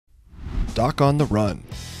Doc on the Run.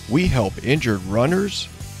 We help injured runners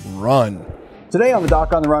run. Today on the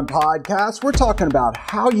Doc on the Run podcast, we're talking about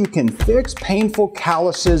how you can fix painful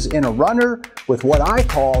calluses in a runner with what I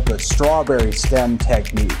call the strawberry stem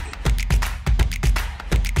technique.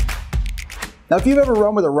 Now, if you've ever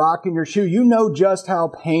run with a rock in your shoe, you know just how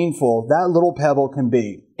painful that little pebble can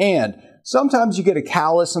be. And sometimes you get a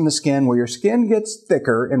callus on the skin where your skin gets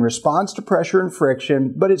thicker in response to pressure and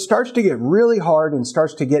friction, but it starts to get really hard and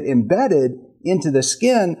starts to get embedded into the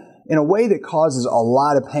skin in a way that causes a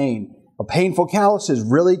lot of pain. Painful calluses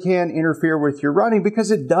really can interfere with your running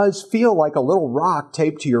because it does feel like a little rock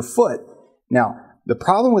taped to your foot. Now, the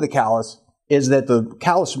problem with a callus is that the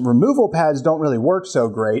callus removal pads don't really work so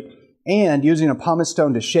great, and using a pumice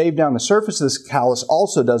stone to shave down the surface of this callus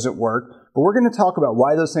also doesn't work. But we're going to talk about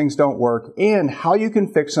why those things don't work and how you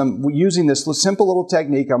can fix them using this simple little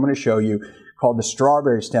technique I'm going to show you called the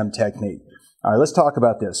strawberry stem technique. All right, let's talk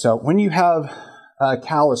about this. So when you have a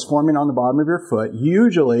callus forming on the bottom of your foot,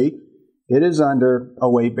 usually it is under a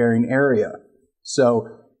weight-bearing area. So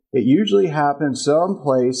it usually happens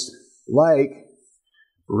someplace like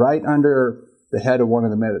right under the head of one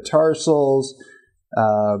of the metatarsals,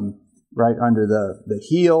 right under the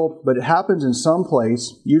heel, but it happens in some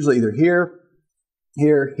place, usually either here,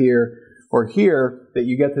 or here, that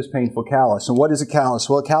you get this painful callus. And what is a callus?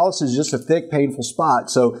 Well, a callus is just a thick, painful spot.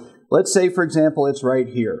 So let's say, for example, it's right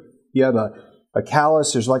here. You have a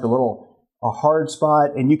callus, there's like a hard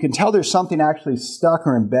spot, and you can tell there's something actually stuck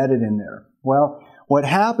or embedded in there. Well, what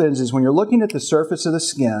happens is when you're looking at the surface of the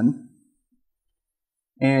skin,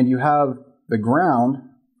 and you have the ground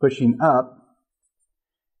pushing up,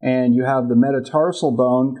 and you have the metatarsal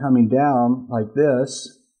bone coming down like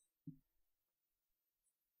this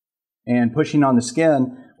and pushing on the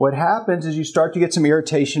skin, what happens is you start to get some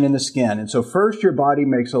irritation in the skin. And so first your body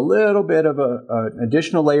makes a little bit of an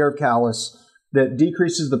additional layer of callus that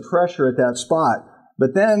decreases the pressure at that spot.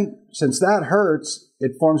 But then, since that hurts,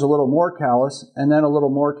 it forms a little more callus, and then a little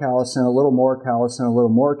more callus, and a little more callus, and a little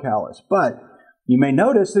more callus. But you may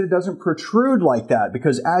notice that it doesn't protrude like that,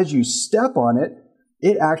 because as you step on it,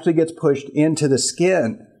 it actually gets pushed into the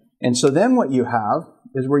skin. And so then what you have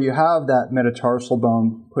is where you have that metatarsal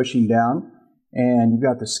bone pushing down, and you've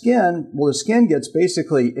got the skin. Well, the skin gets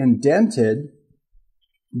basically indented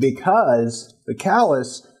because the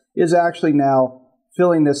callus is actually now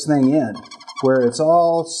filling this thing in, where it's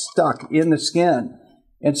all stuck in the skin.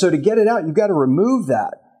 And so to get it out, you've got to remove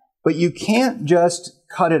that. But you can't just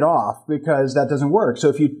cut it off, because that doesn't work. So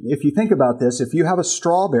if you think about this, if you have a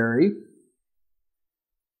strawberry,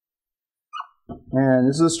 and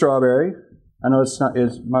this is a strawberry. I know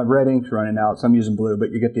my red ink's running out, so I'm using blue,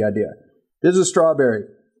 but you get the idea. This is a strawberry,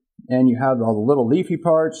 and you have all the little leafy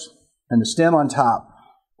parts and the stem on top.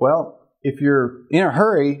 Well, if you're in a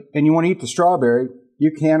hurry and you want to eat the strawberry,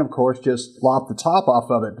 you can, of course, just lop the top off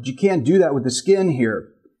of it, but you can't do that with the skin here.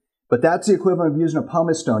 But that's the equivalent of using a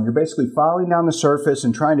pumice stone. You're basically filing down the surface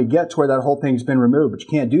and trying to get to where that whole thing's been removed, but you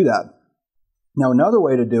can't do that. Now, another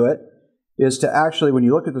way to do it is to actually, when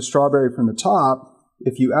you look at the strawberry from the top,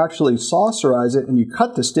 if you actually saucerize it and you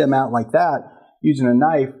cut the stem out like that using a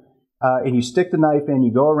knife, and you stick the knife in,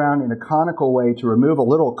 you go around in a conical way to remove a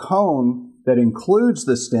little cone that includes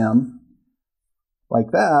the stem, like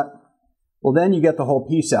that, well, then you get the whole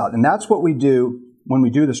piece out. And that's what we do when we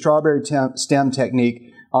do the strawberry stem technique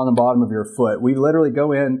on the bottom of your foot. We literally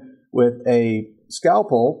go in with a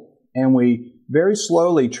scalpel and we very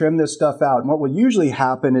slowly trim this stuff out. And what will usually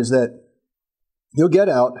happen is that you'll get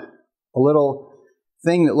out a little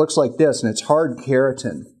thing that looks like this, and it's hard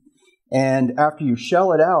keratin. And after you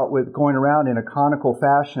shell it out with going around in a conical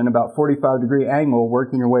fashion, about 45-degree angle,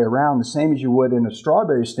 working your way around, the same as you would in a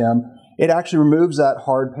strawberry stem, it actually removes that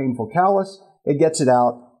hard, painful callus. It gets it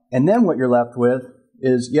out. And then what you're left with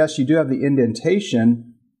is, yes, you do have the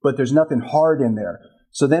indentation, but there's nothing hard in there.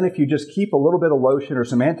 So then if you just keep a little bit of lotion or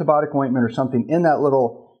some antibiotic ointment or something in that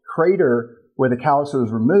little crater where the callus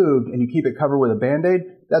was removed, and you keep it covered with a Band-Aid,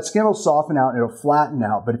 that skin will soften out and it'll flatten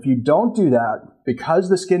out. But if you don't do that, because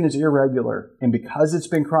the skin is irregular and because it's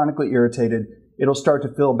been chronically irritated, it'll start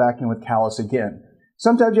to fill back in with callus again.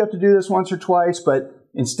 Sometimes you have to do this once or twice, but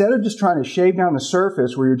instead of just trying to shave down the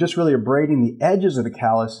surface where you're just really abrading the edges of the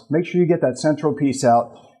callus, make sure you get that central piece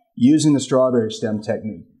out using the strawberry stem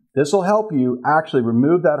technique. This will help you actually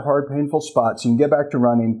remove that hard, painful spot so you can get back to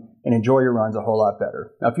running and enjoy your runs a whole lot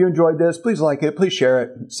better. Now, if you enjoyed this, please like it, please share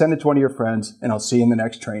it, send it to one of your friends, and I'll see you in the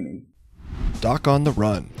next training. Doc on the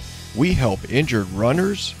Run. We help injured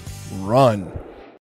runners run.